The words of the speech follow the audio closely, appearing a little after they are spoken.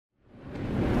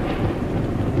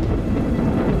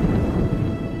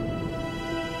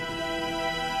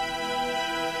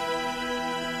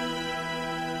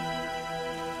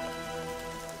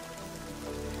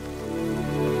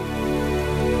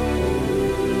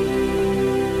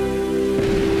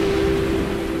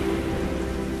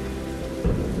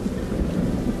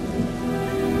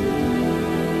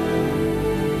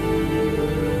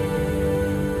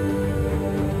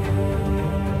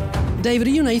David,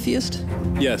 are you an atheist?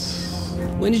 Yes.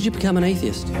 When did you become an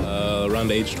atheist? Around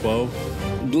age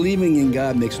 12. Believing in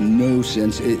God makes no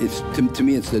sense. To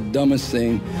me, it's the dumbest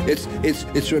thing.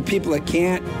 It's for people that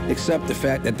can't accept the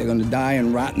fact that they're going to die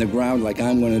and rot in the ground like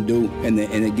I'm going to do, and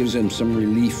it gives them some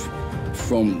relief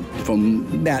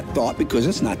from that thought, because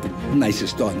it's not the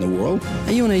nicest thought in the world.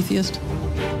 Are you an atheist?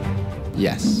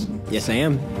 Yes. Yes, I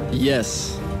am.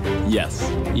 Yes. Yes.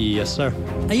 Yes, sir.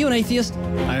 Are you an atheist?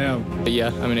 I am. Yeah,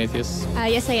 I'm an atheist.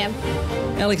 Yes, I am.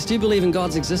 Alex, do you believe in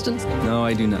God's existence? No,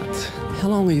 I do not. How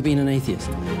long have you been an atheist?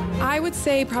 I would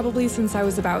say probably since I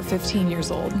was about 15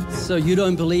 years old. So you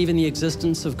don't believe in the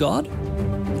existence of God?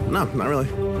 No, not really.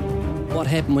 What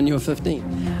happened when you were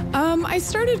 15? I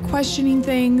started questioning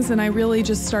things, and I really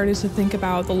just started to think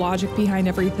about the logic behind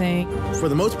everything. For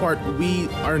the most part, we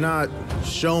are not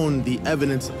shown the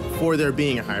evidence for there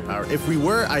being a higher power. If we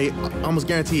were, I almost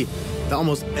guarantee that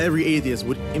almost every atheist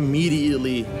would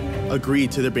immediately agree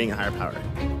to there being a higher power.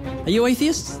 Are you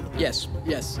atheists? Yes.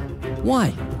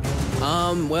 Why?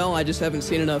 Well, I just haven't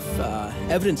seen enough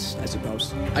evidence, I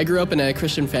suppose. I grew up in a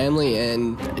Christian family,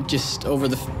 and just over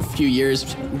the few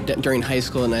years during high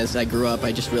school and as I grew up,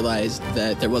 I just realized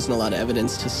that there wasn't a lot of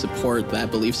evidence to support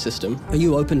that belief system. Are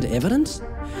you open to evidence?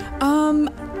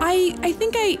 I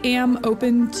think I am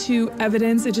open to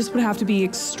evidence. It just would have to be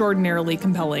extraordinarily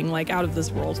compelling, like out of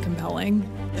this world compelling.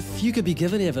 If you could be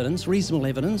given evidence, reasonable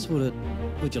evidence, would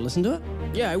you listen to it?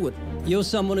 Yeah, I would. You're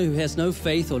someone who has no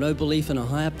faith or no belief in a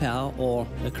higher power or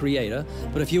a creator,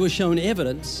 but if you were shown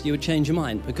evidence, you would change your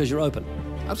mind because you're open.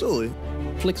 Absolutely.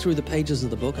 Flick through the pages of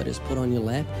the book I just put on your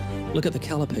lap, look at the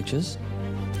color pictures,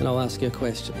 and I'll ask you a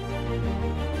question.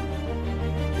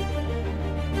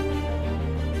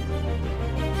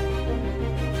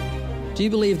 Do you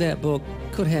believe that book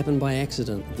could happen by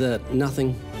accident, that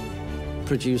nothing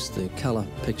produced the color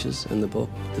pictures in the book,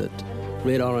 that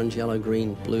red, orange, yellow,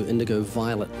 green, blue, indigo,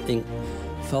 violet ink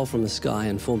fell from the sky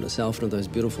and formed itself into those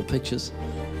beautiful pictures,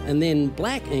 and then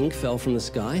black ink fell from the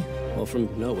sky, or from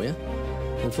nowhere,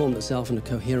 and formed itself into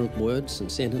coherent words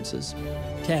and sentences,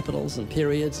 capitals and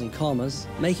periods and commas,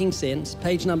 making sense,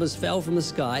 page numbers fell from the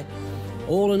sky,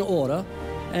 all in order,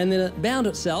 and then it bound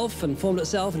itself and formed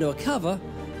itself into a cover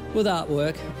with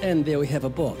artwork, and there we have a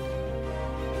book.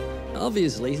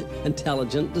 Obviously,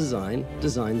 intelligent design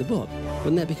designed the book.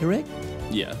 Wouldn't that be correct?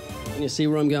 Yeah. Can you see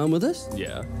where I'm going with this?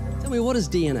 Yeah. Tell me, what is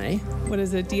DNA? What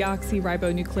is it?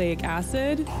 Deoxyribonucleic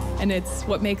acid. And it's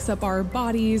what makes up our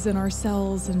bodies and our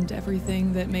cells and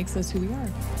everything that makes us who we are.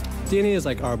 DNA is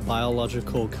like our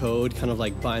biological code, kind of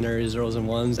like binary zeros and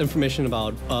ones. Information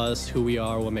about us, who we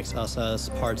are, what makes us,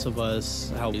 parts of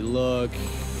us, how we look,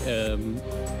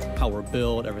 how we're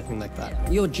built, everything like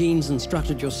that. Your genes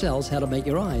instructed your cells how to make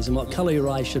your eyes and what color your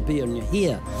eyes should be, and your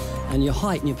hair, and your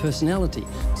height and your personality.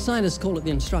 Scientists call it the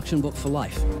instruction book for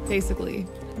life. Basically.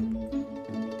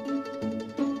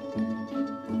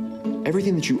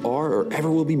 Everything that you are or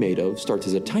ever will be made of starts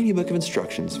as a tiny book of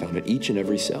instructions found in each and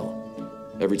every cell.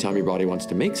 Every time your body wants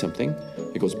to make something,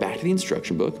 it goes back to the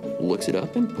instruction book, looks it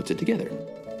up, and puts it together.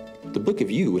 The book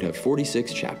of you would have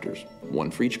 46 chapters,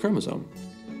 one for each chromosome.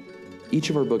 Each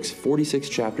of our book's 46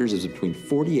 chapters is between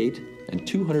 48 and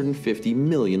 250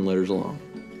 million letters long.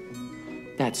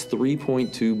 That's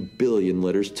 3.2 billion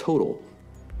letters total.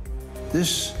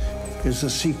 This is the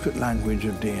secret language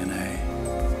of DNA.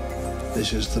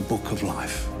 This is the book of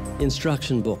life.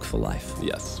 Instruction book for life.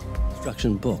 Yes.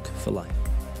 Instruction book for life.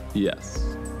 Yes.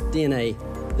 DNA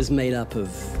is made up of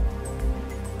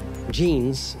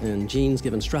genes, and genes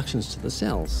give instructions to the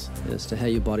cells as to how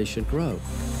your body should grow.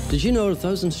 Did you know that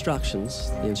those instructions,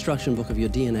 the instruction book of your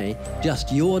DNA,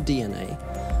 just your DNA,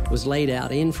 was laid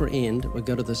out end for end, would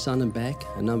go to the sun and back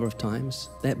a number of times?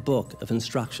 That book of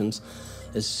instructions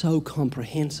is so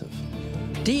comprehensive.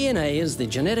 DNA is the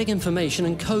genetic information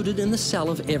encoded in the cell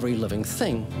of every living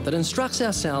thing that instructs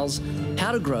our cells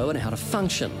how to grow and how to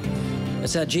function.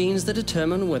 It's our genes that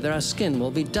determine whether our skin will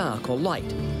be dark or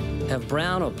light, have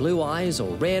brown or blue eyes,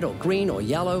 or red or green or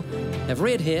yellow, have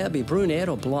red hair, be brunette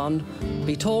or blonde,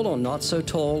 be tall or not so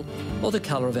tall, or the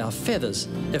color of our feathers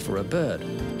if we're a bird.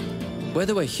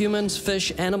 Whether we're humans,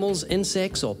 fish, animals,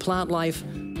 insects, or plant life,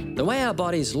 the way our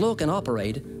bodies look and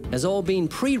operate has all been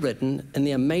pre-written in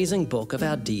the amazing book of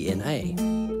our DNA.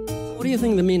 What do you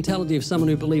think of the mentality of someone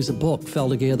who believes a book fell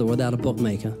together without a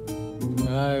bookmaker?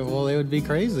 Well, they would be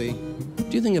crazy.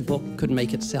 Do you think a book could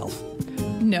make itself?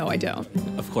 No, I don't.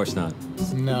 Of course not.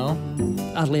 No.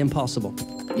 Utterly impossible.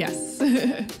 Yes.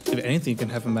 If anything can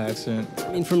happen by accident.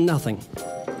 I mean, from nothing.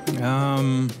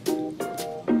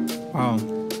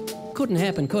 Couldn't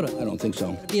happen, could it? I don't think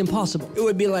so. It'd be impossible. It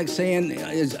would be like saying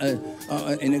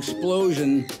an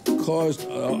explosion caused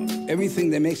everything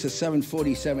that makes a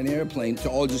 747 airplane to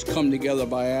all just come together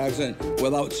by accident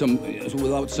without some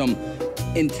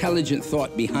intelligent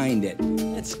thought behind it.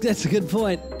 That's a good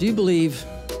point. Do you believe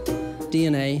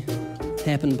DNA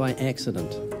happened by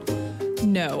accident?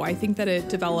 No, I think that it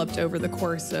developed over the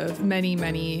course of many,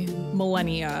 many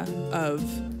millennia of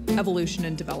evolution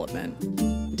and development.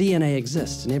 DNA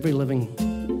exists in every living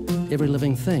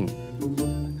thing.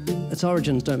 Its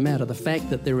origins don't matter. The fact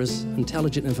that there is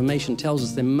intelligent information tells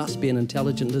us there must be an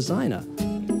intelligent designer.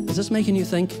 Is this making you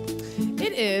think?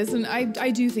 It is, and I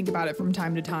do think about it from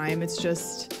time to time. It's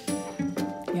just,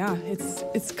 yeah,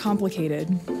 it's complicated,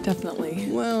 definitely.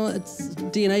 Well,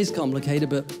 DNA's complicated,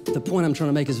 but the point I'm trying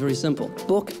to make is very simple.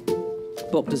 Book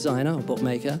designer or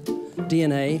bookmaker,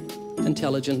 DNA,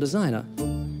 intelligent designer.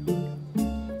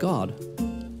 God.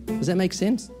 Does that make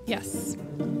sense? Yes.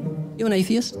 You an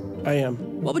atheist? I am.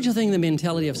 What would you think of the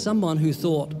mentality of someone who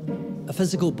thought a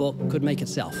physical book could make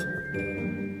itself?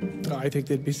 I think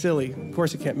they'd be silly. Of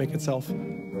course it can't make itself.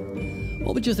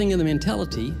 What would you think of the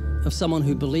mentality of someone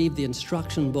who believed the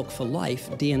instruction book for life,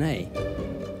 DNA,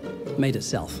 made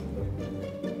itself?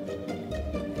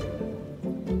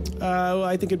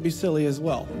 I think it'd be silly as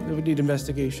well. It would need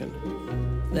investigation.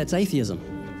 That's atheism.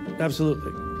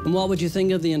 Absolutely. And what would you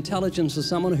think of the intelligence of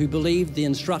someone who believed the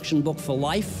instruction book for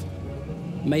life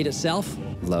made itself?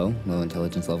 Low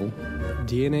intelligence level.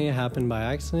 DNA happened by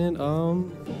accident?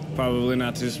 Probably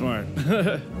not too smart.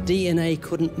 DNA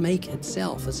couldn't make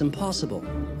itself. It's impossible.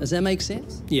 Does that make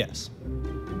sense? Yes.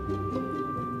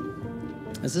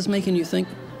 Is this making you think?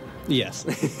 Yes.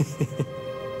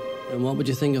 And what would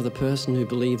you think of the person who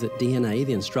believed that DNA,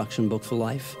 the instruction book for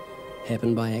life,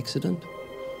 happened by accident?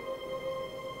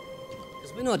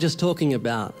 Because we're not just talking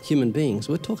about human beings,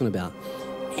 we're talking about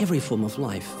every form of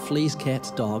life. Fleas,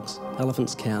 cats, dogs,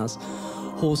 elephants, cows,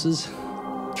 horses,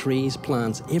 trees,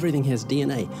 plants, everything has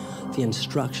DNA, the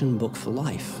instruction book for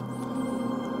life,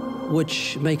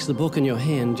 which makes the book in your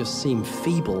hand just seem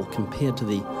feeble compared to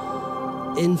the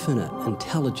infinite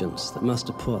intelligence that must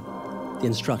have put the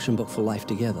instruction book for life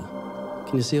together.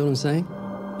 Can you see what I'm saying?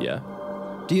 Yeah.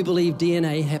 Do you believe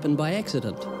DNA happened by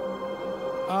accident?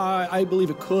 I believe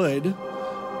it could.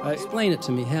 Explain it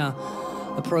to me, how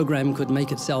a program could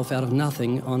make itself out of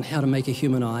nothing on how to make a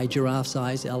human eye, giraffe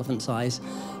size, elephant size,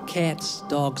 cats,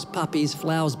 dogs, puppies,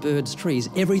 flowers, birds, trees.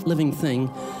 Every living thing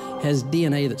has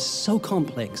DNA that's so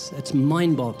complex, it's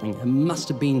mind-boggling. It must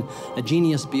have been a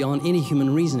genius beyond any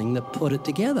human reasoning that put it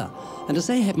together. And to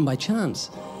say it happened by chance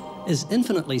is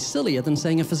infinitely sillier than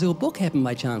saying a physical book happened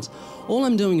by chance. All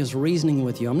I'm doing is reasoning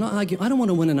with you. I'm not arguing. I don't want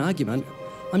to win an argument.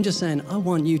 I'm just saying I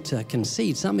want you to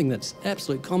concede something that's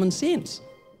absolute common sense.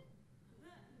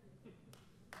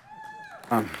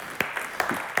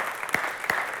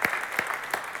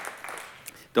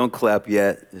 Don't clap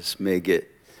yet. This may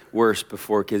get worse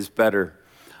before it gets better.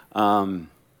 In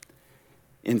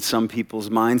some people's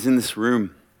minds in this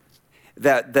room,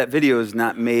 that video is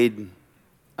not made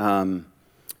to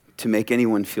make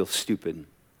anyone feel stupid.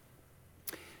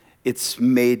 It's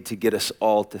made to get us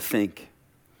all to think.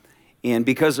 And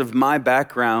because of my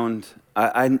background,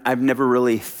 I've never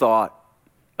really thought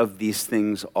of these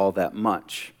things all that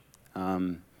much.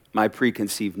 My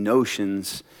preconceived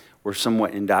notions were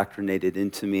somewhat indoctrinated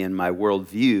into me, and my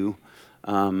worldview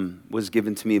was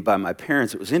given to me by my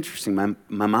parents. It was interesting. My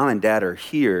mom and dad are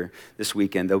here this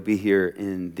weekend. They'll be here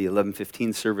in the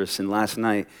 11:15 service. And last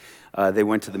night, they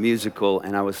went to the musical,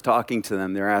 and I was talking to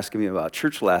them. They were asking me about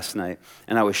church last night,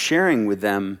 and I was sharing with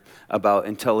them about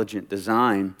intelligent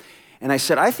design. And I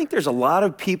said, I think there's a lot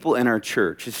of people in our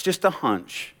church, it's just a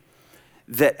hunch,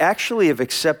 that actually have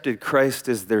accepted Christ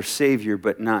as their Savior,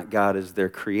 but not God as their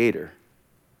Creator.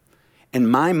 And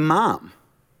my mom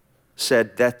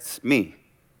said, that's me.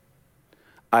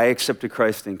 I accepted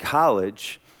Christ in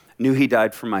college, knew He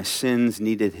died for my sins,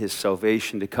 needed His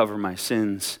salvation to cover my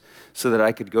sins so that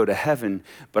I could go to heaven.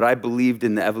 But I believed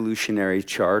in the evolutionary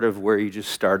chart of where you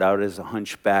just start out as a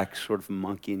hunchback, sort of a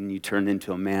monkey, and you turn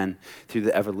into a man through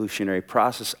the evolutionary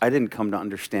process. I didn't come to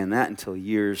understand that until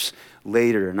years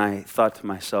later, and I thought to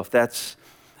myself, that's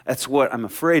what I'm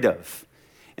afraid of.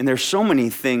 And there's so many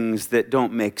things that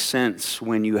don't make sense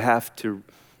when you have to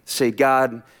say,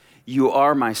 God, you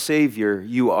are my Savior,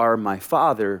 you are my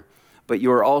Father, but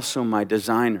you are also my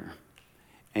designer.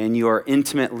 And you are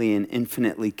intimately and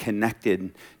infinitely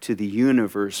connected to the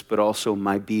universe, but also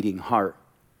my beating heart.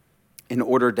 In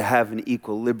order to have an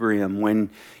equilibrium when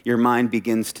your mind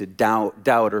begins to doubt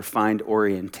or find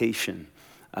orientation,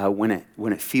 when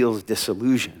it feels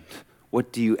disillusioned,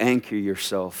 what do you anchor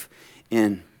yourself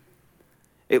in?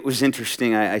 It was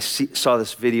interesting. I saw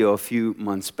this video a few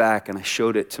months back, and I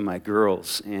showed it to my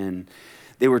girls, and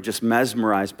they were just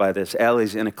mesmerized by this.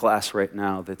 Allie's in a class right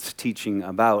now that's teaching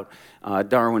about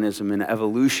Darwinism and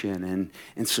evolution,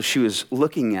 and so she was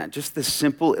looking at just this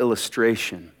simple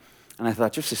illustration, and I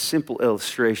thought, just a simple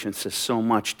illustration says so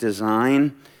much.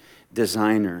 Design,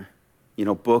 designer,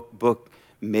 book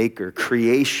maker,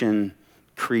 creation,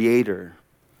 creator,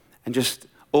 and just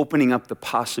opening up the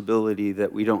possibility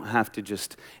that we don't have to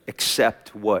just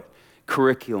accept what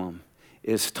curriculum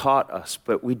is taught us,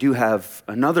 but we do have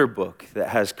another book that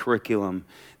has curriculum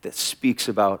that speaks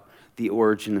about the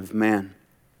origin of man.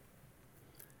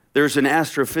 There's an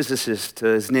astrophysicist,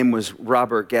 his name was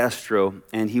Robert Gastro,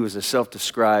 and he was a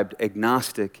self-described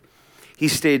agnostic. He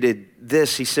stated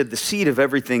this, he said, the seed of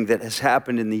everything that has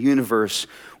happened in the universe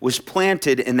was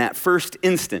planted in that first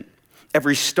instant.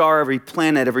 Every star, every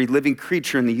planet, every living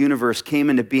creature in the universe came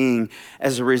into being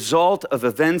as a result of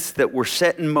events that were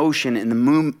set in motion in the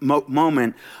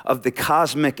moment of the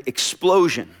cosmic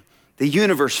explosion. The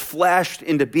universe flashed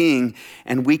into being,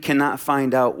 and we cannot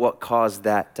find out what caused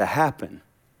that to happen.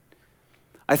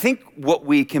 I think what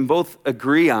we can both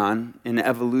agree on in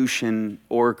evolution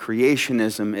or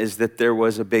creationism is that there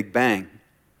was a Big Bang.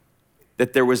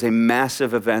 That there was a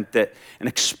massive event, that an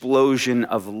explosion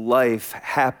of life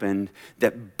happened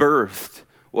that birthed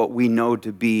what we know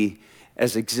to be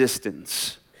as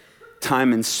existence,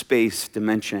 time and space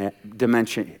dimensions.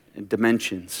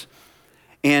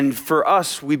 And for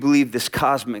us, we believe this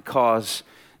cosmic cause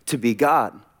to be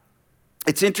God.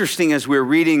 It's interesting, as we're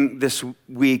reading this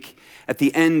week at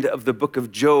the end of the book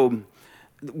of Job,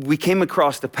 we came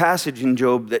across the passage in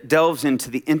Job that delves into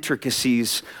the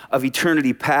intricacies of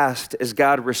eternity past as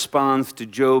God responds to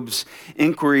Job's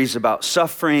inquiries about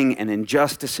suffering and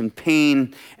injustice and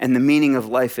pain and the meaning of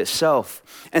life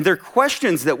itself. And they're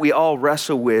questions that we all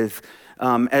wrestle with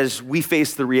as we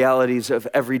face the realities of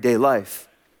everyday life.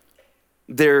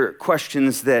 They're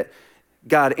questions that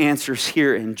God answers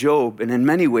here in Job, and in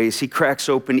many ways, he cracks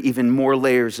open even more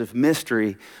layers of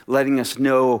mystery, letting us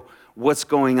know what's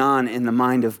going on in the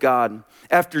mind of God.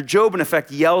 After Job, in effect,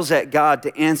 yells at God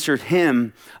to answer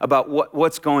him about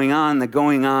what's going on, the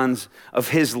going-ons of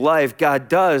his life, God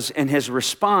does, and his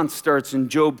response starts in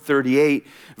Job 38,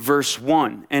 verse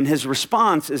 1. And his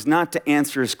response is not to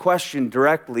answer his question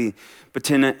directly, but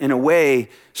to, in a way,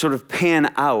 sort of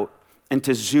pan out and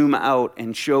to zoom out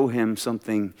and show him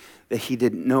something that he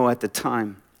didn't know at the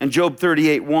time. In Job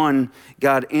 38:1,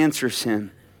 God answers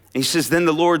him. He says, then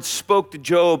the Lord spoke to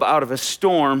Job out of a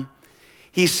storm.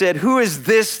 He said, who is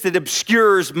this that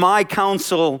obscures my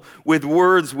counsel with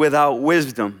words without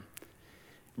wisdom?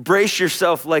 Brace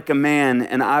yourself like a man,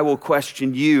 and I will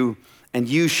question you, and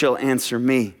you shall answer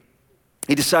me.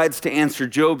 He decides to answer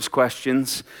Job's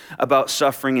questions about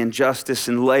suffering, injustice,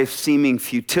 and life seeming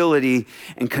futility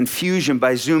and confusion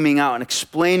by zooming out and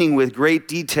explaining with great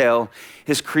detail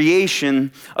his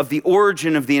creation of the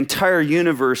origin of the entire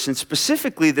universe, and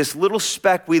specifically this little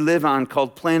speck we live on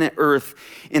called planet Earth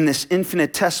in this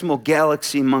infinitesimal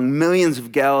galaxy among millions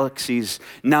of galaxies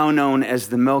now known as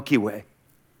the Milky Way.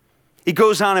 He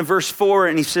goes on in verse 4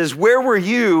 and he says, where were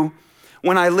you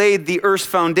when I laid the earth's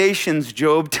foundations,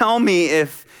 Job? Tell me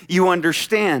if you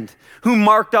understand. Who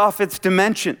marked off its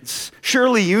dimensions?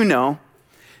 Surely you know.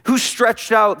 Who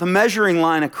stretched out the measuring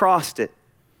line across it?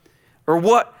 Or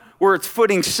what were its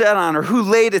footing set on? Or who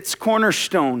laid its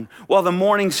cornerstone while the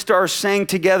morning stars sang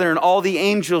together and all the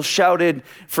angels shouted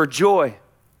for joy?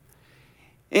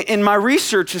 In my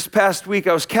research this past week,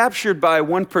 I was captured by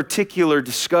one particular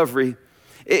discovery.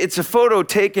 It's a photo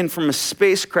taken from a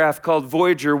spacecraft called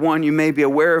Voyager 1, you may be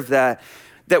aware of that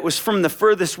was from the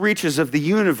furthest reaches of the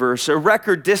universe, a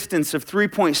record distance of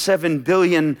 3.7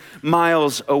 billion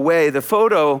miles away. The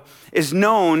photo is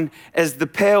known as the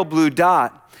pale blue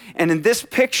dot. And in this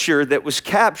picture that was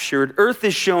captured, Earth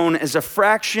is shown as a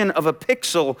fraction of a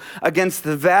pixel against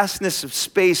the vastness of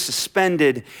space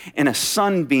suspended in a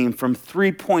sunbeam from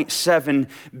 3.7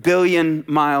 billion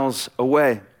miles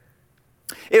away.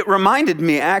 It reminded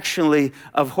me actually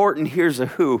of Horton Hears a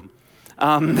Who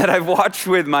that I've watched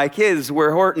with my kids,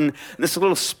 where Horton, this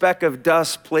little speck of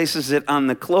dust, places it on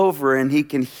the clover and he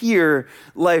can hear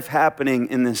life happening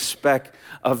in this speck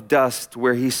of dust,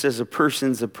 where he says a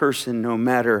person's a person no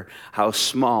matter how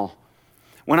small.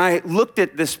 When I looked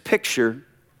at this picture,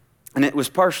 and it was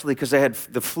partially because I had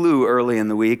the flu early in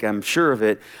the week, I'm sure of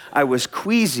it, I was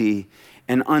queasy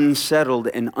and unsettled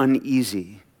and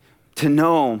uneasy to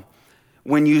know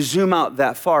when you zoom out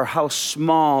that far how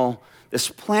small this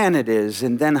planet is,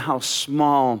 and then how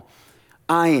small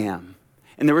I am.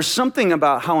 And there was something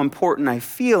about how important I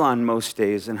feel on most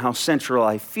days and how central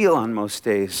I feel on most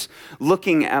days.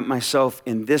 Looking at myself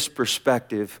in this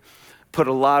perspective put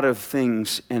a lot of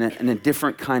things in a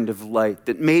different kind of light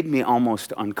that made me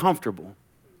almost uncomfortable.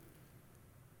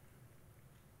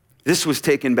 This was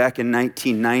taken back in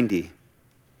 1990.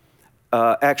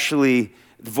 Actually,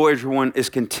 the Voyager 1 is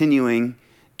continuing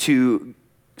to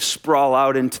sprawl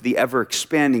out into the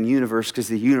ever-expanding universe because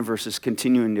the universe is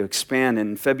continuing to expand.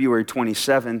 And February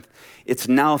 27th, it's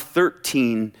now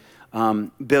 13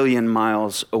 billion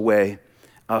miles away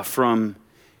from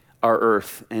our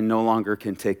Earth and no longer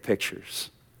can take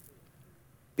pictures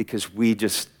because we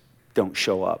just don't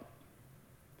show up.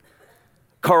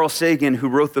 Carl Sagan, who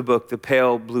wrote the book, The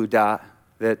Pale Blue Dot,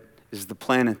 that is the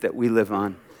planet that we live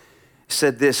on,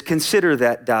 said this: consider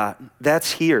that dot.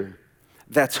 That's here.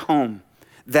 That's home.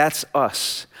 That's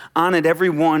us. On it,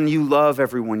 everyone you love,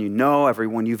 everyone you know,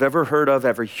 everyone you've ever heard of,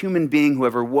 every human being who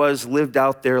ever was, lived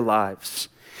out their lives.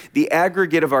 The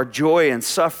aggregate of our joy and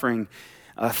suffering,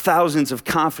 thousands of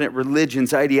confident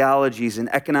religions, ideologies, and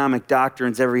economic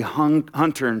doctrines, every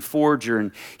hunter and forger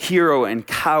and hero and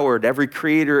coward, every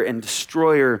creator and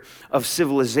destroyer of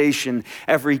civilization,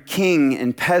 every king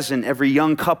and peasant, every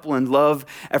young couple in love,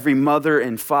 every mother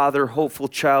and father, hopeful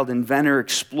child, inventor,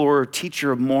 explorer,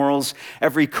 teacher of morals,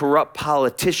 every corrupt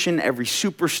politician, every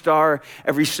superstar,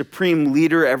 every supreme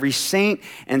leader, every saint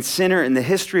and sinner in the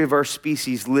history of our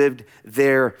species lived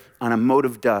there on a mote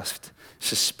of dust,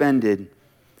 suspended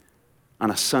on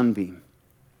a sunbeam.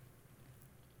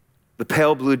 The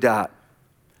pale blue dot.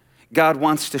 God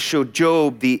wants to show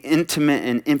Job the intimate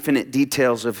and infinite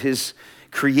details of his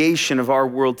creation of our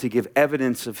world to give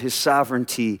evidence of his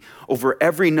sovereignty over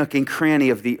every nook and cranny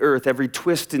of the earth, every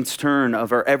twist and turn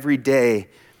of our everyday,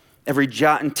 every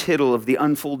jot and tittle of the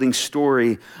unfolding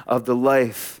story of the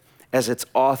life as its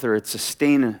author, its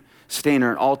sustainer,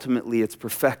 and ultimately its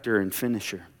perfecter and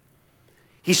finisher.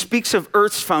 He speaks of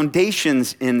Earth's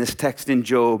foundations in this text in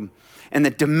Job and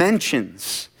the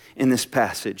dimensions in this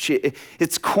passage.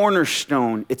 Its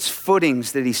cornerstone, its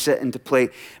footings that he set into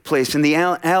place, and the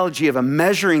analogy of a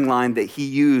measuring line that he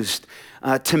used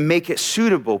to make it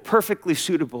suitable, perfectly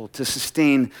suitable to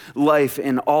sustain life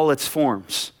in all its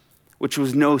forms, which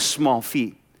was no small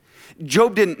feat.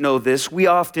 Job didn't know this. We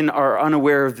often are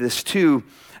unaware of this too,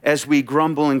 as we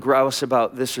grumble and grouse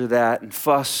about this or that and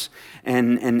fuss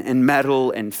and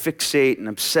meddle and fixate and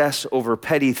obsess over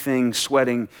petty things,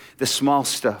 sweating the small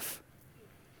stuff.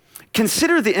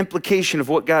 Consider the implication of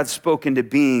what God spoke into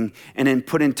being and then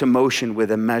put into motion with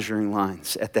the measuring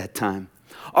lines at that time.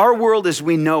 Our world as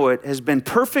we know it has been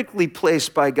perfectly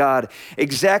placed by God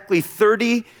exactly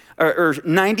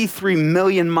 93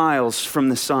 million miles from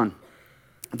the sun.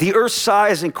 The Earth's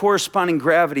size and corresponding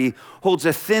gravity holds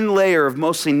a thin layer of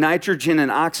mostly nitrogen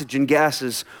and oxygen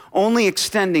gases, only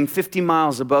extending 50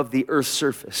 miles above the Earth's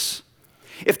surface.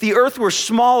 If the Earth were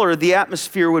smaller, the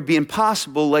atmosphere would be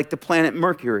impossible, like the planet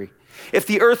Mercury. If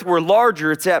the Earth were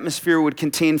larger, its atmosphere would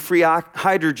contain free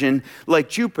hydrogen, like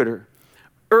Jupiter.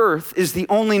 Earth is the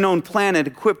only known planet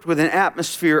equipped with an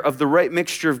atmosphere of the right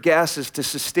mixture of gases to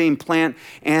sustain plant,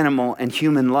 animal, and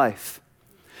human life.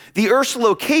 The Earth's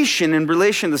location in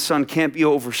relation to the sun can't be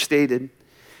overstated.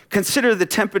 Consider the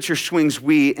temperature swings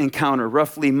we encounter,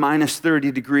 roughly minus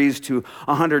 30 degrees to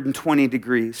 120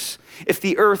 degrees. If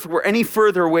the Earth were any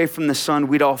further away from the sun,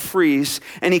 we'd all freeze.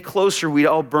 Any closer, we'd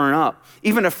all burn up.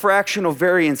 Even a fractional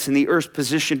variance in the Earth's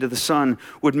position to the sun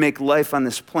would make life on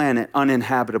this planet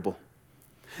uninhabitable.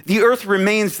 The Earth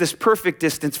remains this perfect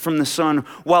distance from the sun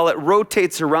while it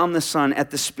rotates around the sun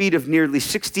at the speed of nearly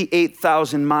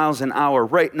 68,000 miles an hour.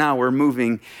 Right now, we're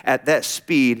moving at that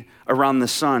speed around the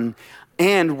sun,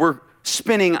 and we're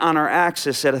spinning on our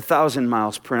axis at 1,000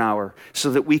 miles per hour so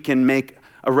that we can make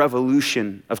a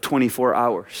revolution of 24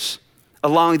 hours,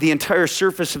 allowing the entire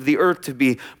surface of the Earth to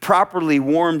be properly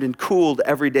warmed and cooled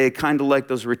every day, kind of like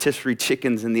those rotisserie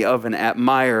chickens in the oven at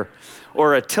Meijer,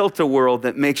 or a tilt-a-whirl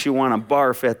that makes you want to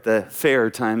barf at the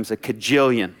fair times a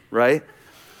cajillion, right?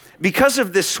 Because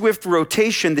of this swift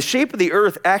rotation, the shape of the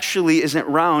Earth actually isn't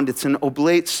round. It's an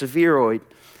oblate spheroid,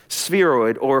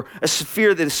 or a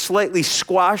sphere that is slightly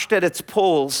squashed at its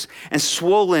poles and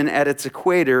swollen at its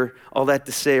equator. All that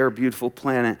to say, our beautiful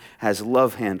planet has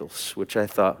love handles, which I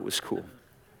thought was cool.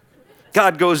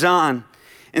 God goes on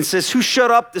and says, "Who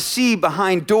shut up the sea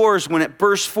behind doors when it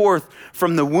burst forth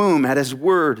from the womb at his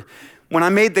word? When I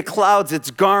made the clouds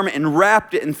its garment and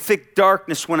wrapped it in thick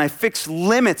darkness, when I fixed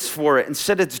limits for it and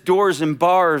set its doors and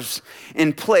bars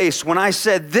in place, when I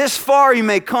said, this far you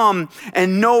may come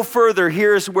and no further,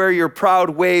 here's where your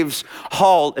proud waves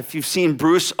halt. If you've seen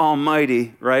Bruce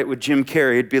Almighty, right, with Jim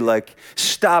Carrey, it'd be like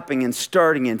stopping and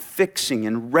starting and fixing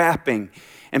and wrapping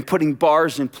and putting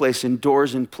bars in place and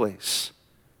doors in place.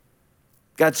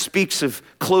 God speaks of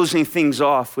closing things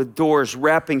off with doors,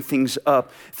 wrapping things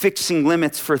up, fixing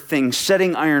limits for things,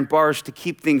 setting iron bars to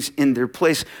keep things in their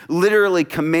place, literally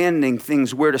commanding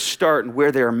things where to start and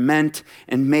where they're meant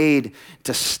and made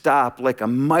to stop, like a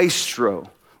maestro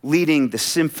leading the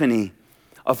symphony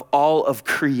of all of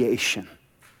creation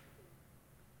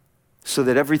so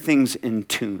that everything's in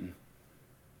tune.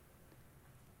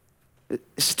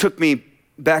 This took me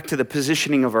back to the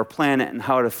positioning of our planet and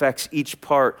how it affects each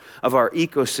part of our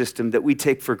ecosystem that we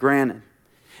take for granted.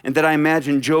 And that I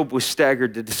imagine Job was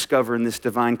staggered to discover in this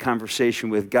divine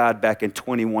conversation with God back in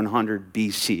 2100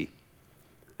 BC.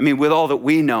 I mean, with all that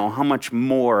we know, how much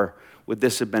more would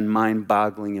this have been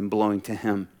mind-boggling and blowing to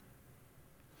him?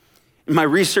 In my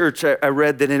research, I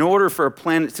read that in order for a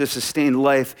planet to sustain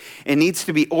life, it needs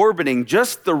to be orbiting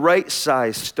just the right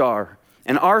size star.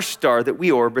 And our star that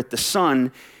we orbit, the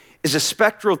sun, is a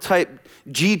spectral type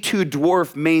G2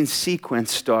 dwarf main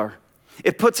sequence star.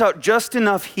 It puts out just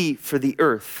enough heat for the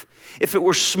Earth. If it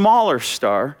were a smaller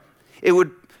star,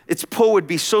 its pull would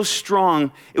be so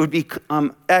strong, it would be,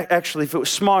 actually, if it was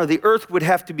smaller, the Earth would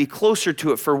have to be closer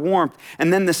to it for warmth,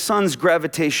 and then the sun's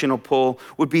gravitational pull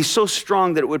would be so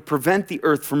strong that it would prevent the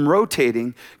Earth from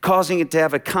rotating, causing it to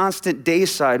have a constant day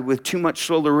side with too much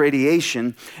solar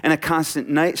radiation and a constant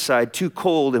night side, too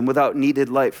cold and without needed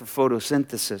light for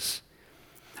photosynthesis.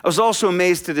 I was also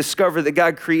amazed to discover that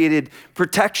God created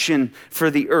protection for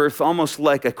the Earth, almost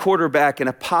like a quarterback in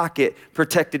a pocket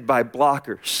protected by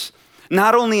blockers.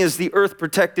 Not only is the Earth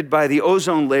protected by the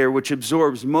ozone layer, which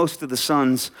absorbs most of the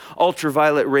sun's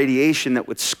ultraviolet radiation that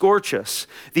would scorch us,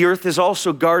 the Earth is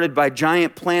also guarded by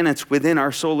giant planets within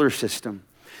our solar system.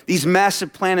 These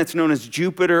massive planets known as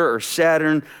Jupiter or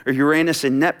Saturn or Uranus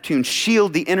and Neptune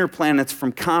shield the inner planets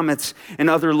from comets and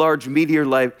other large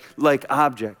meteor-like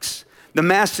objects. The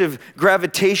massive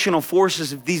gravitational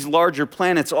forces of these larger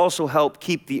planets also help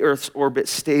keep the Earth's orbit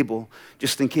stable,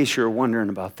 just in case you're wondering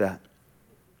about that.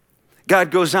 God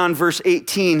goes on, verse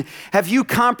 18, have you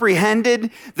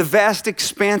comprehended the vast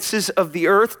expanses of the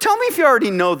earth? Tell me if you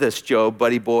already know this, Job,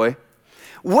 buddy boy.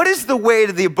 What is the way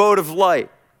to the abode of light?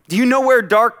 Do you know where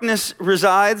darkness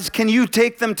resides? Can you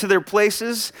take them to their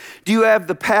places? Do you have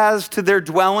the paths to their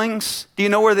dwellings? Do you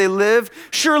know where they live?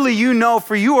 Surely you know,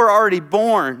 for you are already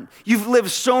born. You've lived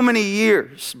so many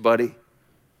years, buddy.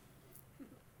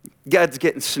 God's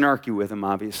getting snarky with him,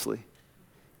 obviously.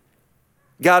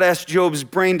 God asked Job's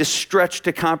brain to stretch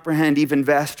to comprehend even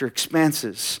vaster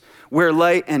expanses where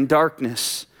light and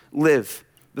darkness live,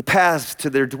 the paths to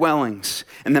their dwellings,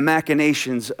 and the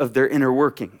machinations of their inner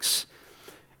workings.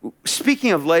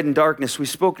 Speaking of light and darkness, we've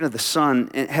spoken of the sun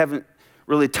and haven't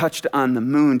really touched on the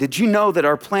moon. Did you know that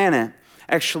our planet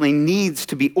actually needs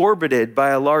to be orbited by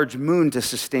a large moon to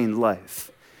sustain life?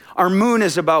 Our moon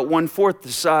is about 1/4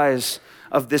 the size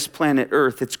of this planet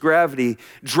Earth. Its gravity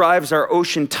drives our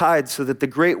ocean tides so that the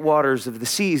great waters of the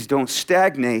seas don't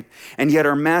stagnate, and yet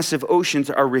our massive oceans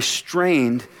are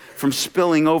restrained from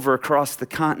spilling over across the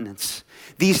continents.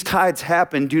 These tides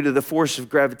happen due to the force of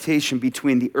gravitation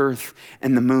between the Earth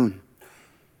and the moon.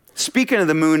 Speaking of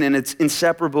the moon and its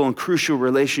inseparable and crucial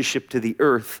relationship to the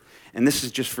Earth, and this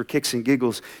is just for kicks and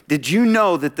giggles, did you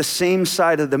know that the same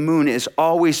side of the moon is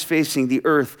always facing the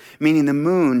Earth, meaning the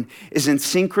moon is in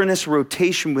synchronous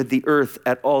rotation with the Earth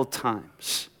at all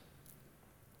times?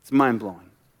 It's mind-blowing.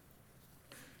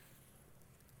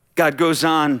 God goes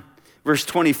on, verse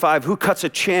 25, who cuts a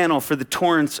channel for the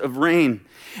torrents of rain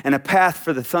and a path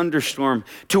for the thunderstorm,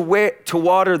 to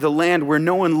water the land where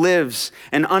no one lives,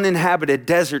 an uninhabited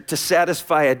desert, to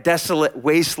satisfy a desolate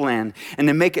wasteland, and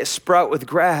to make it sprout with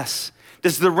grass.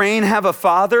 Does the rain have a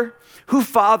father? Who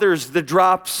fathers the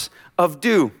drops of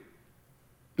dew?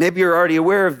 Maybe you're already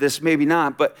aware of this, maybe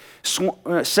not, but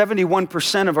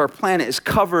 71% of our planet is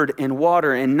covered in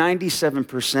water, and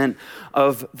 97%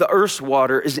 of the Earth's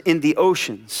water is in the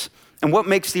oceans. And what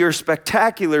makes the Earth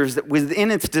spectacular is that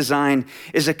within its design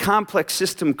is a complex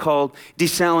system called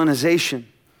desalination.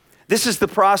 This is the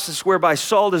process whereby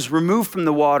salt is removed from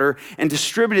the water and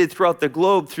distributed throughout the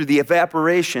globe through the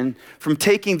evaporation from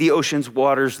taking the ocean's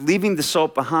waters, leaving the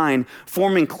salt behind,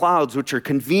 forming clouds which are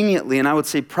conveniently, and I would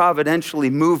say providentially,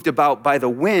 moved about by the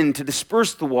wind to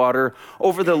disperse the water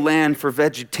over the land for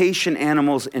vegetation,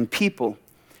 animals, and people.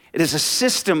 It is a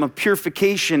system of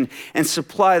purification and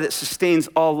supply that sustains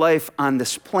all life on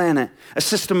this planet, a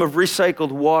system of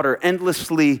recycled water,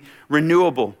 endlessly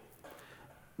renewable.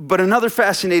 But another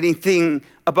fascinating thing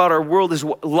about our world is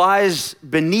what lies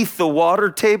beneath the water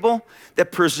table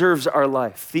that preserves our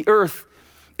life. The earth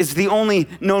is the only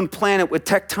known planet with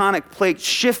tectonic plates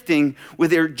shifting with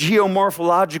their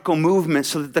geomorphological movement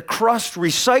so that the crust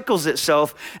recycles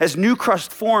itself as new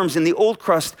crust forms and the old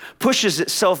crust pushes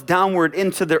itself downward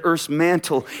into the Earth's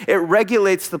mantle. It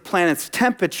regulates the planet's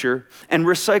temperature and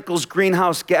recycles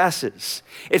greenhouse gases.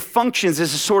 It functions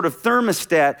as a sort of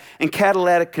thermostat and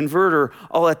catalytic converter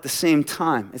all at the same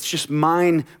time. It's just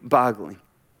mind-boggling.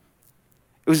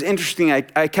 It was interesting,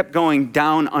 I kept going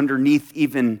down underneath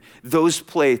even those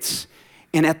plates.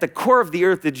 And at the core of the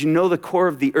earth, did you know the core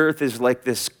of the earth is like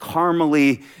this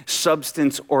caramely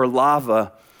substance or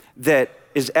lava that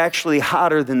is actually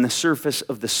hotter than the surface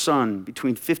of the sun,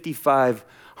 between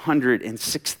 5,500 and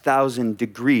 6,000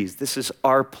 degrees. This is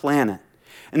our planet.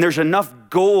 And there's enough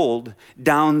gold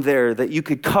down there that you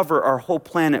could cover our whole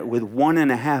planet with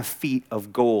 1.5 feet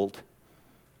of gold.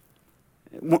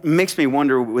 It makes me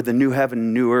wonder with the new heaven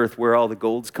and new earth where all the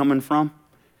gold's coming from.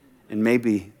 And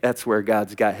maybe that's where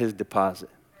God's got his deposit.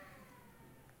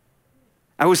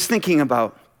 I was thinking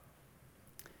about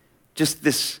just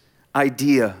this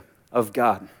idea of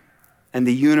God and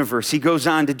the universe. He goes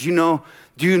on, do you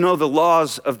know the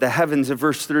laws of the heavens of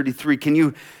verse 33? Can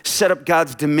you set up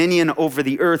God's dominion over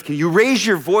the earth? Can you raise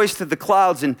your voice to the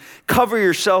clouds and cover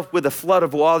yourself with a flood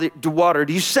of water?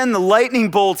 Do you send the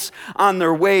lightning bolts on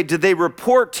their way? Do they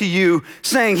report to you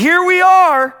saying, here we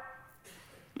are?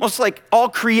 Almost like all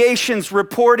creations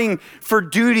reporting for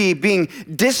duty, being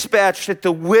dispatched at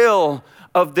the will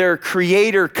of their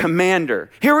creator commander.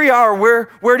 Here we are,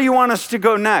 where do you want us to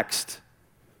go next?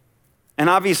 And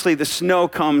obviously the snow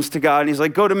comes to God and he's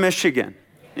like, go to Michigan,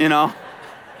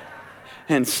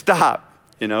 and stop,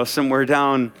 somewhere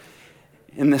down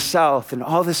in the south. And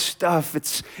all this stuff,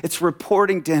 it's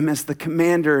reporting to him as the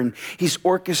commander, and he's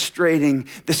orchestrating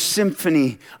the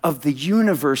symphony of the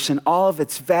universe and all of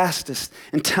its vastness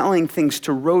and telling things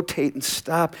to rotate and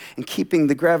stop and keeping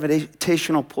the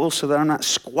gravitational pull so that I'm not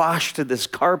squashed to this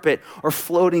carpet or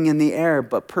floating in the air,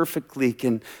 but perfectly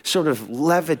can sort of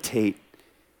levitate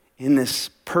in this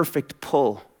perfect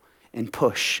pull and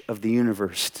push of the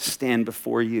universe to stand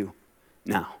before you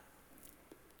now.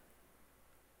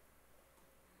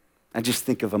 I just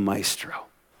think of a maestro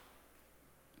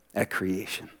at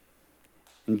creation,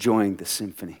 enjoying the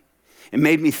symphony. It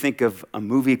made me think of a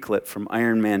movie clip from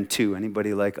Iron Man 2.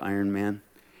 Anybody like Iron Man?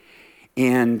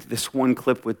 And this one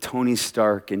clip with Tony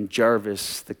Stark and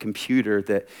Jarvis, the computer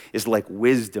that is like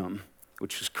wisdom,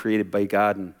 which was created by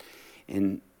God.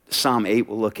 And Psalm 8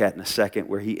 we'll look at in a second,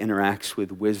 where he interacts with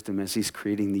wisdom as he's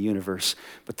creating the universe.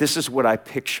 But this is what I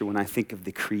picture when I think of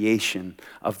the creation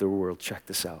of the world. Check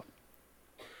this out.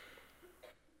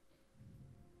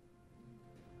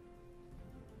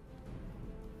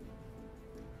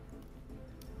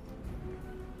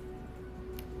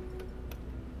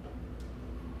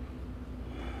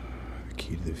 The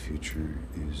key to the future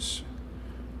is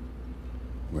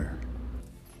where?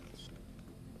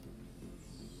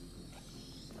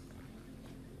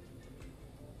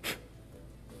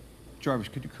 Jarvis,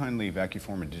 could you kindly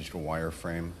vacuform a digital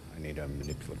wireframe? I need a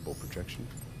manipulable projection.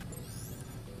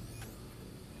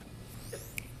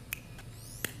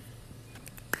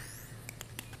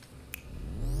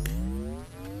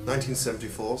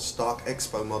 (1974) Stark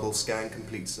Expo model scan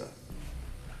complete, sir.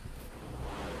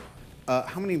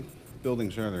 How many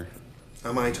buildings are there?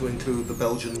 Am I to include the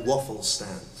Belgian waffle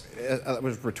stand? That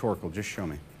was rhetorical. Just show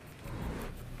me.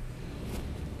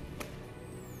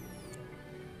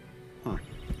 Huh.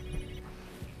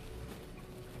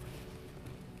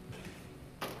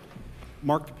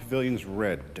 Mark the pavilions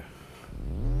red.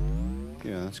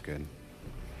 Yeah, that's good.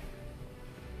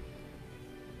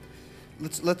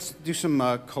 Let's do some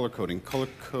color coding. Color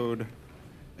code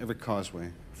every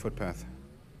causeway, footpath,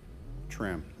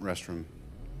 tram, restroom,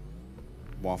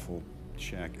 waffle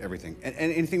shack, everything. And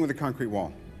anything with a concrete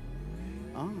wall.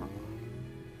 Ah.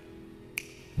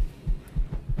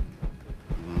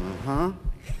 Uh-huh.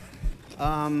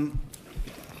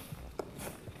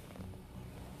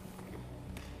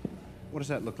 What does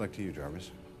that look like to you,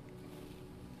 Jarvis?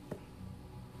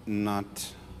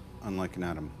 Not unlike an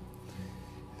atom.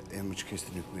 In which case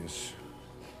the nucleus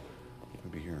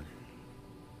would be here.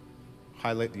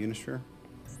 Highlight the unisphere.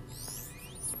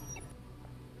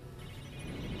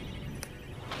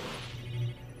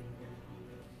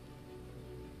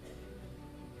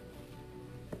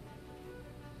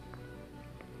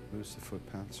 Lose the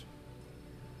footpaths.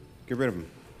 Get rid of them.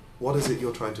 What is it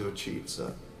you're trying to achieve,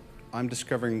 sir? I'm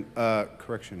discovering,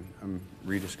 correction, I'm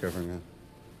rediscovering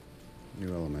a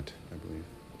new element, I believe.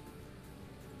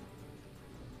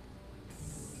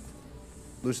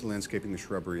 Lucid landscaping, the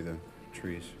shrubbery, the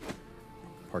trees,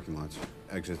 parking lots,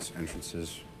 exits,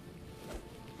 entrances.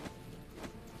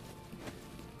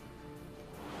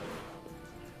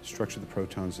 Structure the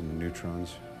protons and the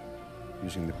neutrons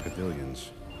using the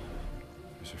pavilions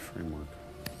as a framework.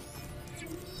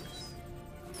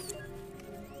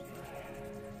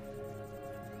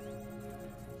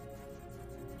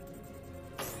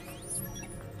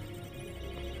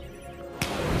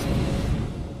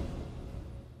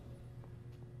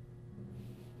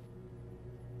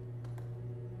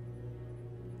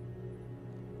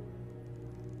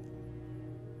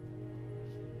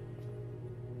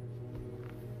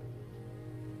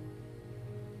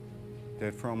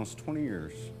 Dead for almost 20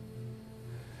 years.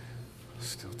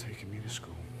 Still taking me to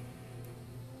school.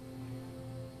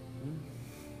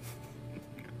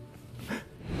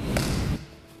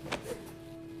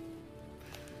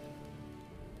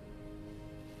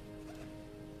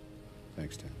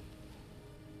 Thanks, Tim.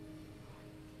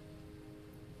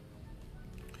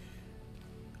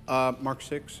 Mark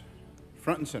 6,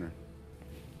 front and center.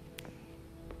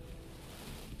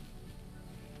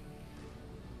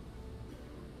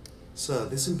 Sir,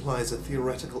 this implies a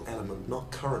theoretical element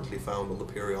not currently found on the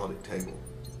periodic table.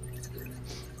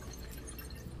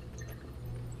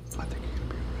 I think you're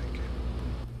gonna be right,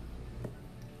 kid.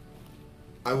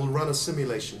 I will run a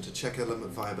simulation to check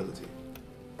element viability.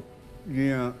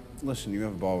 Yeah, listen, you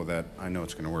have a ball with that. I know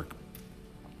it's gonna work.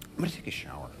 I'm gonna take a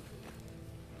shower.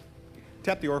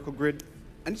 Tap the Oracle grid.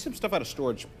 I need some stuff out of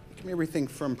storage. Give me everything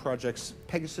from projects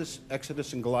Pegasus,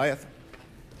 Exodus, and Goliath.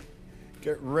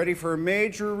 Get ready for a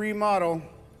major remodel.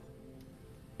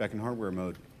 Back in hardware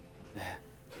mode.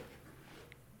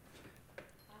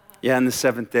 Yeah, on the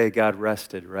seventh day, God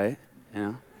rested, right? You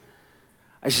know?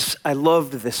 I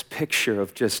loved this picture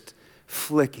of just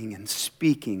flicking and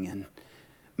speaking and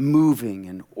moving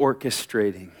and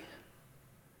orchestrating.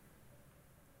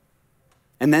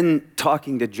 And then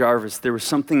talking to Jarvis, there was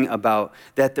something about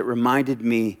that reminded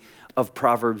me of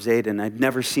Proverbs 8, and I'd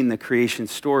never seen the creation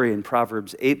story in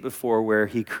Proverbs 8 before, where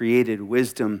he created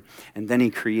wisdom and then he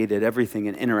created everything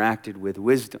and interacted with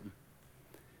wisdom,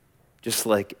 just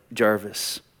like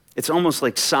Jarvis. It's almost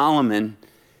like Solomon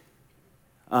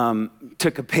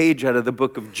took a page out of the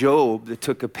book of Job that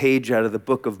took a page out of the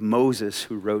book of Moses,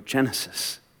 who wrote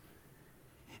Genesis.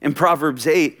 In Proverbs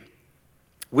 8,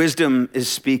 wisdom is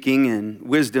speaking, and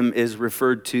wisdom is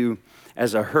referred to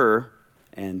as a her,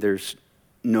 and there's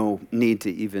no need to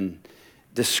even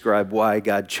describe why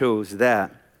God chose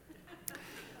that.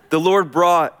 The Lord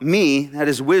brought me, that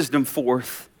is wisdom,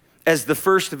 forth as the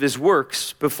first of his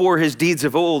works. Before his deeds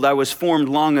of old, I was formed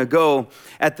long ago.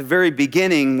 At the very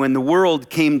beginning, when the world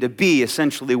came to be,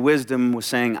 essentially wisdom was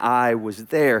saying, I was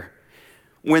there.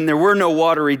 When there were no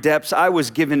watery depths, I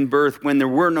was given birth. When there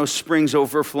were no springs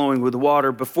overflowing with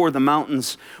water, before the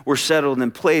mountains were settled in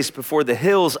place, before the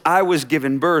hills, I was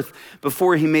given birth.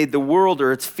 Before he made the world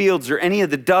or its fields or any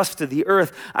of the dust of the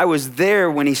earth, I was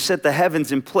there when he set the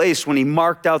heavens in place, when he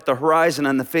marked out the horizon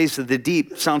on the face of the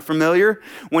deep. Sound familiar?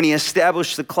 When he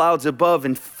established the clouds above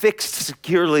and fixed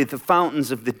securely the fountains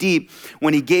of the deep,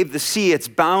 when he gave the sea its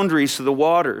boundaries to the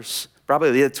waters.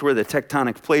 Probably that's where the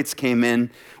tectonic plates came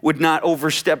in, would not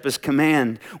overstep his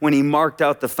command when he marked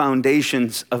out the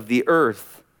foundations of the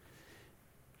earth.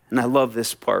 And I love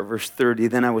this part, verse 30.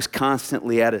 Then I was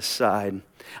constantly at his side.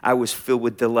 I was filled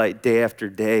with delight day after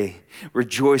day,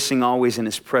 rejoicing always in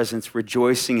his presence,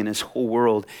 rejoicing in his whole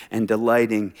world, and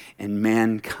delighting in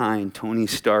mankind. Tony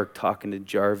Stark talking to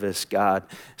Jarvis, God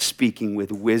speaking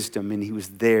with wisdom, and he was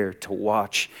there to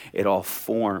watch it all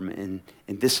form. And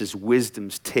this is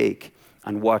wisdom's take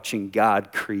on watching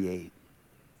God create.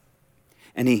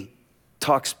 And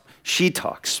she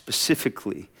talks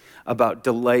specifically about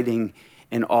delighting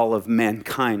in all of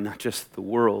mankind, not just the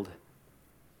world.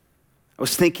 I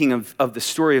was thinking of the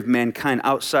story of mankind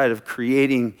outside of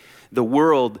creating the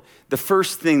world. The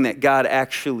first thing that God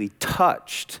actually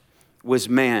touched was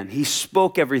man. He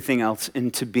spoke everything else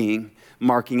into being,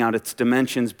 marking out its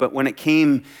dimensions. But when it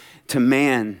came to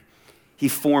man, he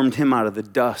formed him out of the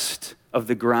dust of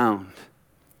the ground.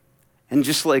 And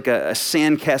just like a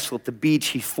sandcastle at the beach,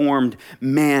 he formed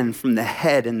man from the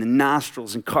head and the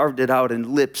nostrils and carved it out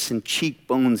in lips and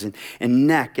cheekbones and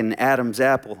neck and Adam's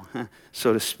apple.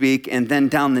 so to speak, and then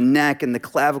down the neck and the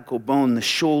clavicle bone, the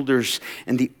shoulders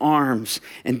and the arms,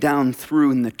 and down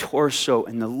through in the torso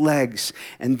and the legs.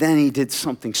 And then he did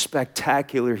something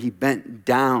spectacular. He bent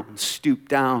down, stooped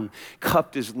down,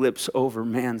 cupped his lips over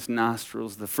man's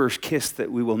nostrils, the first kiss that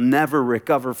we will never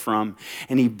recover from.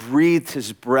 And he breathed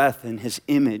his breath and his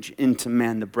image into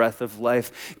man, the breath of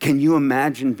life. Can you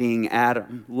imagine being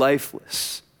Adam,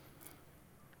 lifeless,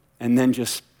 and then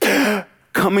just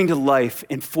coming to life,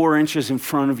 and 4 inches in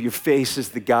front of your face is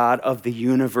the God of the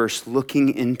universe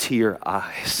looking into your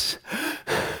eyes?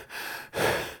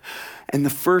 And the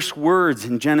first words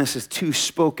in Genesis 2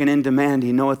 spoken into man, do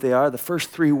you know what they are? The first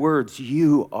 3 words,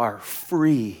 you are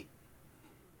free.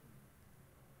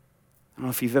 I don't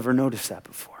know if you've ever noticed that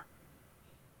before.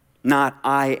 Not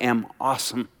I am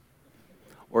awesome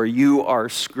or you are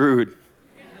screwed.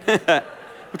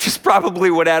 Which is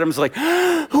probably what Adam's like,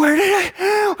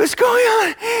 what's going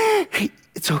on?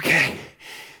 It's okay.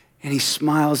 And he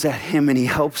smiles at him and he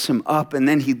helps him up, and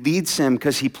then he leads him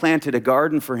because he planted a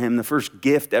garden for him. The first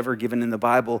gift ever given in the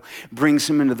Bible brings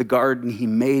him into the garden he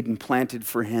made and planted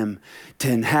for him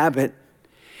to inhabit.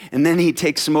 And then he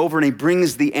takes him over and he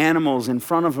brings the animals in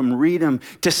front of him, read them,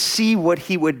 to see what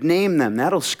he would name them.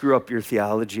 That'll screw up your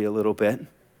theology a little bit.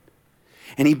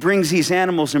 And he brings these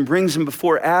animals and brings them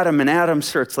before Adam, and Adam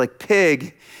starts like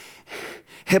pig,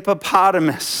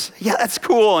 hippopotamus. Yeah, that's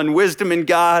cool. And wisdom and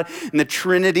God and the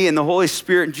Trinity and the Holy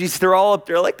Spirit and Jesus, they're all up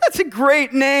there like, that's a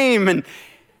great name.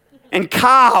 And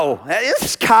cow.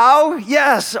 Is cow?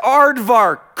 Yes.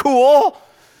 Aardvark. Cool.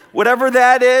 Whatever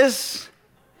that is.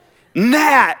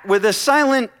 Gnat with a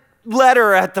silent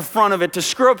letter at the front of it to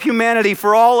screw up humanity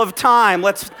for all of time.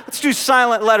 Let's do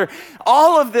silent letter.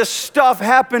 All of this stuff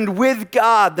happened with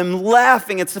God, them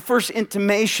laughing. It's the first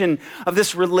intimation of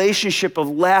this relationship of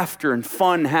laughter and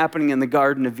fun happening in the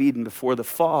Garden of Eden before the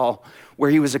fall,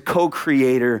 where he was a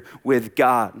co-creator with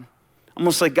God.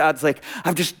 Almost like God's like,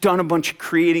 I've just done a bunch of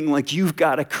creating, like you've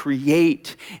got to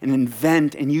create and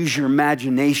invent and use your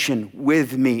imagination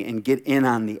with me and get in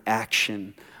on the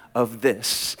action of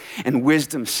this. And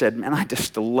wisdom said, man, I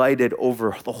just delighted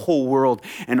over the whole world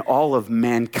and all of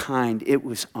mankind. It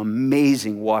was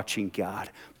amazing watching God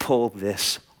pull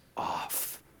this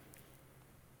off.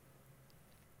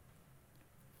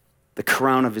 The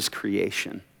crown of his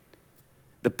creation,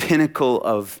 the pinnacle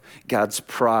of God's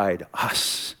pride,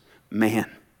 us, man,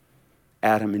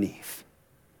 Adam and Eve.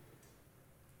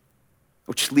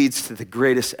 Which leads to the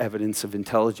greatest evidence of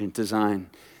intelligent design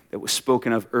that was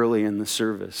spoken of early in the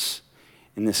service,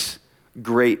 in this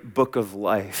great book of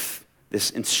life, this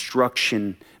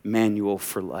instruction manual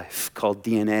for life called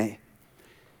DNA.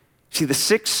 See, the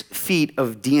 6 feet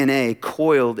of DNA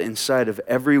coiled inside of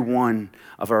every one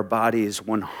of our bodies,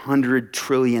 100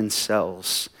 trillion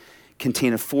cells,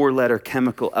 contain a 4-letter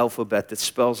chemical alphabet that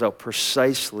spells out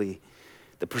precisely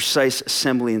the precise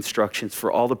assembly instructions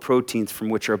for all the proteins from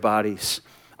which our bodies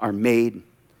are made.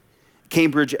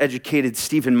 Cambridge-educated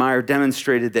Stephen Meyer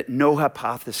demonstrated that no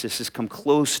hypothesis has come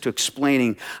close to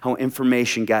explaining how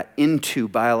information got into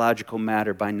biological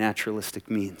matter by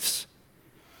naturalistic means.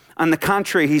 On the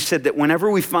contrary, he said that whenever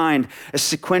we find a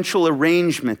sequential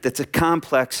arrangement that's a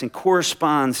complex and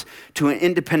corresponds to an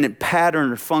independent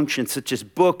pattern or function, such as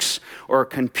books or a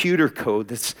computer code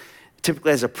that's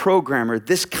typically as a programmer,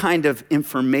 this kind of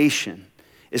information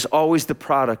is always the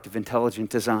product of intelligent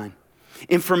design.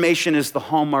 Information is the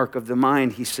hallmark of the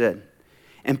mind, he said.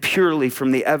 And purely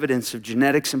from the evidence of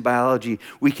genetics and biology,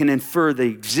 we can infer the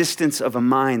existence of a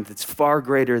mind that's far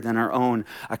greater than our own,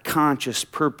 a conscious,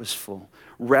 purposeful,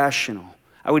 rational,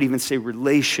 I would even say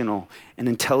relational and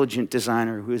intelligent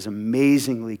designer who is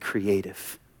amazingly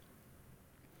creative.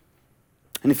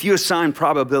 And if you assign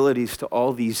probabilities to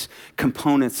all these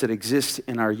components that exist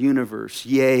in our universe,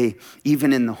 yea,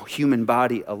 even in the human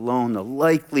body alone, the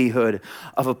likelihood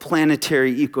of a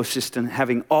planetary ecosystem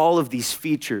having all of these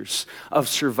features of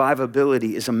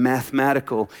survivability is a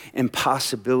mathematical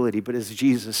impossibility. But as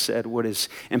Jesus said, what is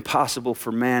impossible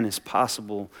for man is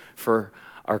possible for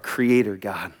our Creator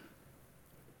God.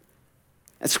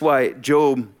 That's why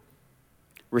Job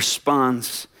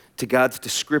responds to God's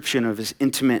description of his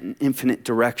intimate and infinite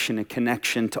direction and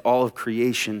connection to all of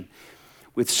creation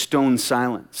with stone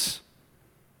silence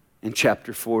in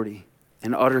chapter 40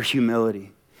 and utter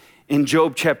humility. In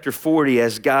Job chapter 40,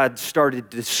 as God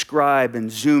started to describe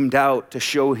and zoomed out to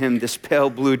show him this pale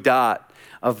blue dot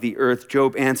of the earth,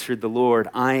 Job answered the Lord,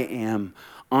 I am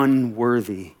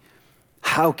unworthy.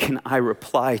 How can I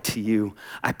reply to you?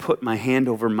 I put my hand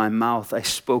over my mouth. I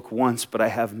spoke once, but I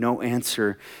have no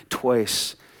answer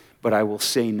twice. but I will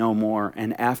say no more.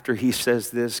 And after he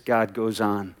says this, God goes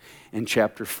on in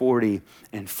chapter 40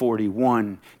 and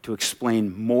 41 to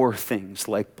explain more things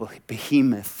like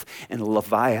Behemoth and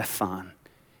Leviathan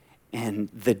and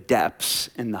the depths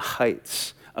and the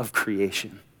heights of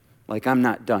creation. Like, I'm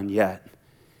not done yet.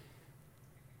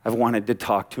 I've wanted to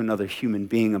talk to another human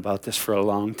being about this for a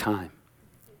long time.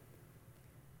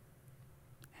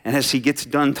 And as he gets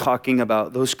done talking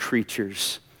about those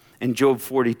creatures, in Job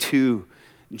 42,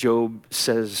 Job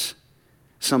says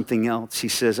something else. He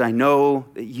says, I know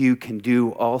that you can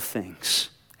do all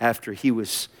things. After he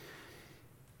was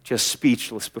just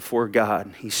speechless before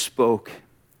God, he spoke,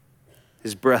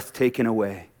 his breath taken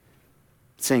away,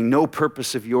 saying, no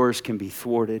purpose of yours can be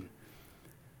thwarted.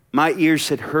 My ears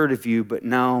had heard of you, but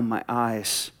now my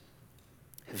eyes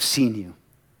have seen you.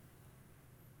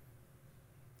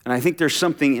 And I think there's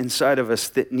something inside of us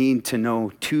that need to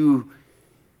know two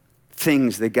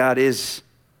things, that God is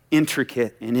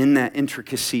intricate, and in that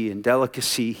intricacy and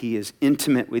delicacy, he is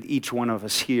intimate with each one of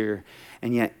us here,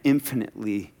 and yet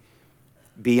infinitely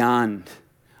beyond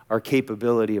our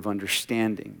capability of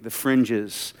understanding. The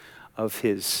fringes of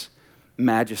his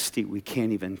majesty we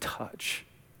can't even touch.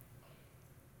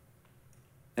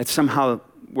 That somehow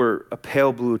we're a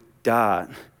pale blue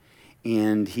dot,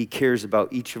 and he cares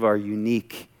about each of our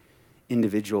unique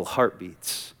individual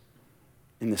heartbeats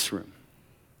in this room.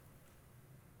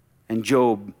 And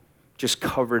Job just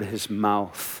covered his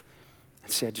mouth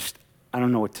and said, I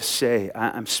don't know what to say.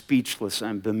 I'm speechless.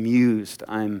 I'm bemused.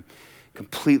 I'm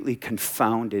completely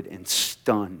confounded and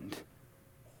stunned.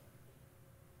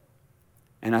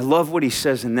 And I love what he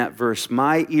says in that verse.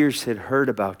 My ears had heard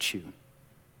about you,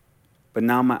 but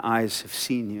now my eyes have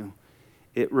seen you.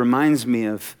 It reminds me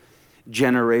of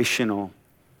generational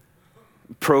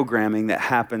programming that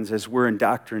happens as we're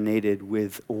indoctrinated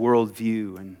with a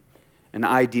worldview and an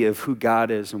idea of who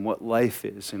God is and what life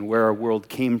is and where our world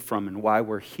came from and why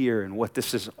we're here and what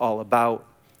this is all about.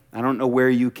 I don't know where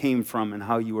you came from and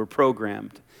how you were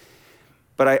programmed,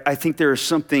 but I think there is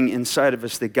something inside of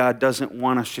us that God doesn't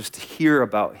want us just to hear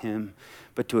about him,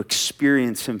 but to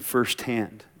experience him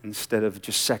firsthand instead of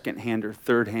just secondhand or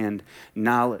thirdhand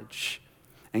knowledge.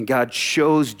 And God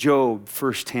shows Job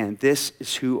firsthand, this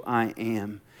is who I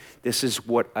am. This is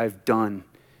what I've done.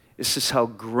 This is how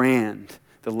grand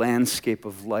the landscape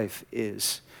of life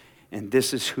is. And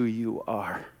this is who you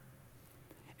are.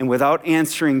 And without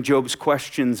answering Job's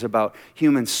questions about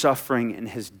human suffering and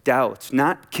his doubts,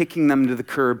 not kicking them to the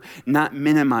curb, not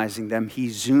minimizing them, he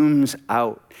zooms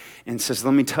out and says,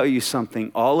 let me tell you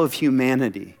something. All of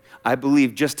humanity, I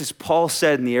believe, just as Paul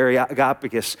said in the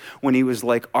Areopagus when he was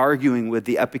like arguing with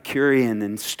the Epicurean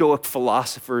and Stoic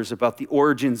philosophers about the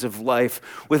origins of life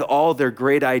with all their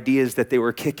great ideas that they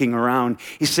were kicking around.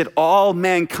 He said, all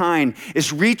mankind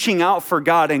is reaching out for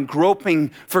God and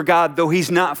groping for God, though he's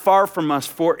not far from us.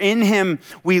 For in him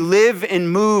we live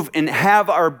and move and have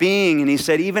our being. And he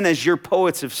said, even as your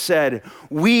poets have said,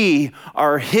 we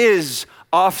are his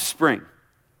offspring.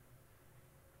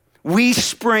 We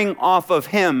spring off of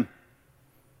him.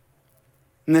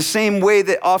 In the same way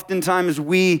that oftentimes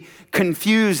we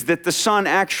confuse that the sun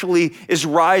actually is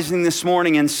rising this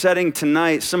morning and setting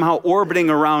tonight, somehow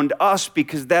orbiting around us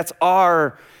because that's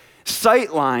our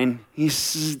sight line.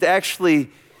 Actually,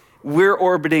 we're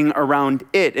orbiting around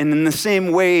it. And in the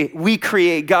same way, we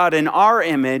create God in our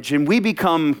image and we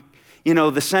become,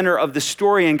 the center of the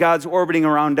story, and God's orbiting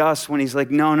around us when he's like,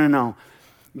 no.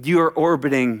 You're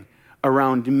orbiting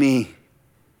around me.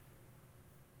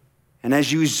 And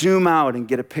as you zoom out and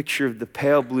get a picture of the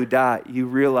pale blue dot, you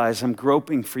realize I'm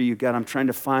groping for you, God. I'm trying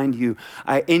to find you.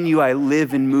 In you I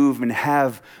live and move and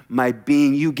have my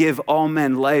being. You give all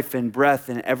men life and breath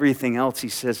and everything else, he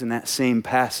says in that same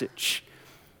passage.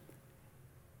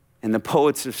 And the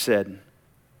poets have said,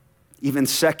 even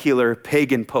secular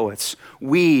pagan poets,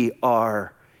 we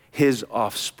are his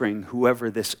offspring, whoever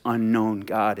this unknown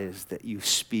God is that you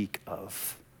speak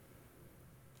of.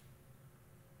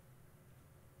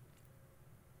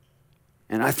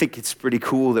 And I think it's pretty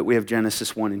cool that we have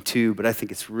Genesis 1 and 2, but I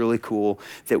think it's really cool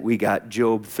that we got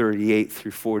Job 38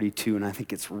 through 42, and I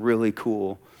think it's really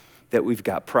cool that we've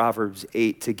got Proverbs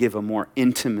 8 to give a more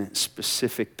intimate,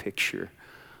 specific picture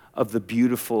of the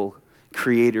beautiful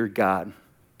creator God,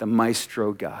 the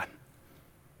maestro God,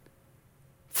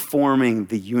 forming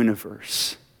the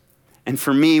universe. And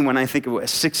for me, when I think of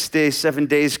 6 days, 7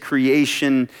 days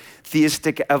creation,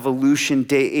 theistic evolution,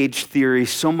 day-age theory,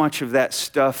 so much of that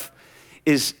stuff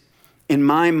is, in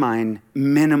my mind,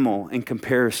 minimal in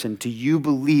comparison to you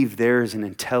believe there is an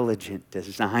intelligent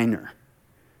designer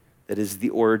that is the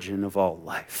origin of all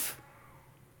life.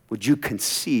 Would you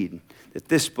concede that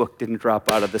this book didn't drop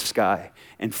out of the sky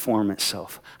and form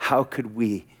itself? How could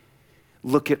we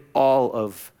look at all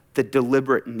of the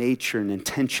deliberate nature and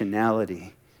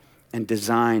intentionality and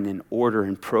design and order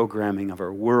and programming of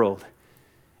our world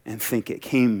and think it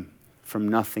came from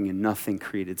nothing and nothing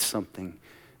created something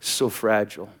so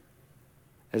fragile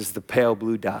as the pale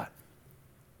blue dot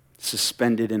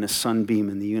suspended in a sunbeam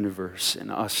in the universe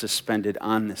and us suspended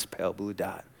on this pale blue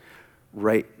dot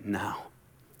right now?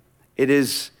 It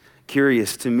is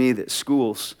curious to me that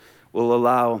schools will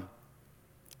allow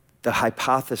the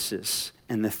hypothesis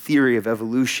and the theory of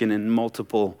evolution and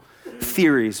multiple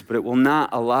theories, but it will not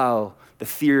allow the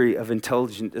theory of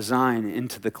intelligent design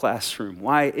into the classroom.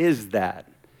 Why is that?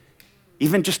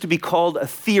 Even just to be called a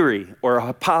theory or a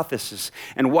hypothesis.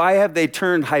 And why have they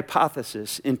turned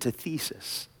hypothesis into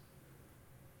thesis?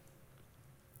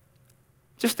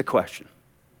 Just a question.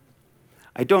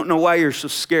 I don't know why you're so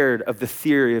scared of the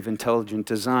theory of intelligent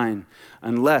design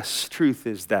unless truth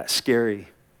is that scary.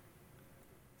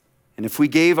 And if we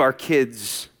gave our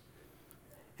kids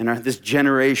and this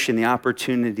generation the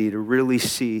opportunity to really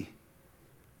see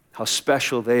how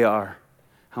special they are,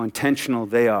 how intentional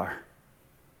they are,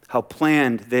 how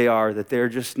planned they are, that they're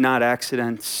just not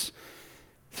accidents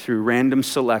through random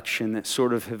selection that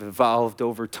sort of have evolved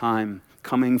over time,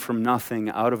 coming from nothing,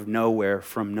 out of nowhere,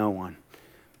 from no one.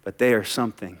 But they are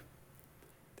something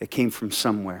that came from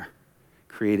somewhere,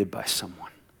 created by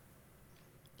someone.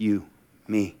 You,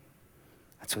 me.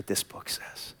 That's what this book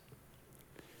says.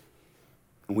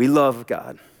 And we love,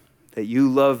 God, that you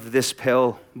love this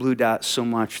pale blue dot so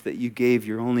much that you gave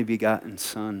your only begotten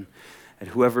Son, that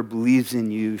whoever believes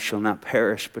in you shall not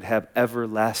perish but have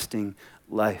everlasting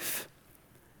life.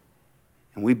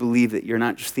 And we believe that you're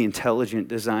not just the intelligent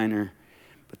designer,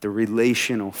 but the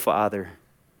relational Father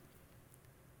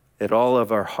that all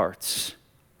of our hearts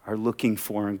are looking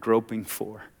for and groping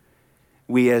for.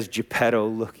 We as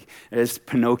Geppetto, as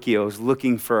Pinocchios,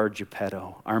 looking for our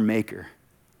Geppetto, our maker.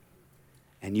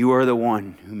 And you are the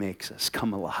one who makes us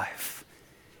come alive.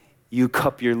 You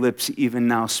cup your lips even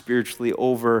now spiritually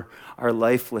over our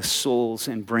lifeless souls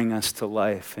and bring us to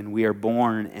life. And we are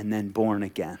born and then born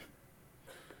again.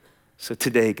 So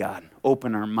today, God,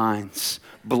 open our minds,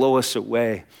 blow us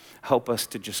away, help us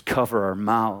to just cover our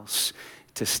mouths,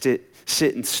 to sit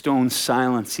in stone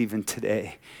silence even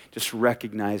today, just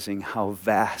recognizing how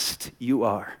vast you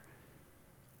are,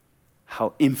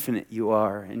 how infinite you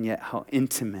are, and yet how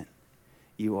intimate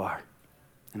you are,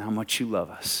 and how much you love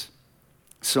us.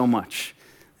 So much.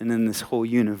 And in this whole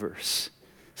universe,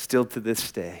 still to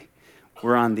this day,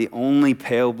 we're on the only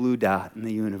pale blue dot in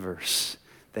the universe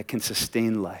that can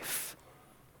sustain life.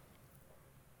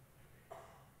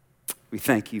 We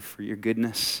thank you for your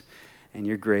goodness and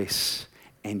your grace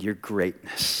and your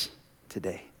greatness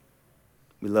today.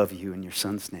 We love you in your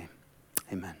Son's name.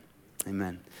 Amen.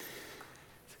 Amen.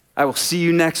 I will see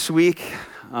you next week.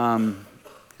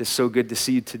 It's so good to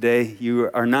see you today.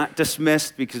 You are not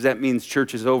dismissed because that means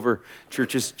church is over.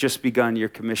 Church has just begun. Your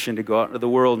commission to go out into the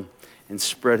world and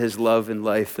spread his love and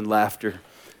life and laughter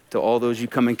to all those you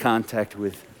come in contact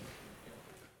with.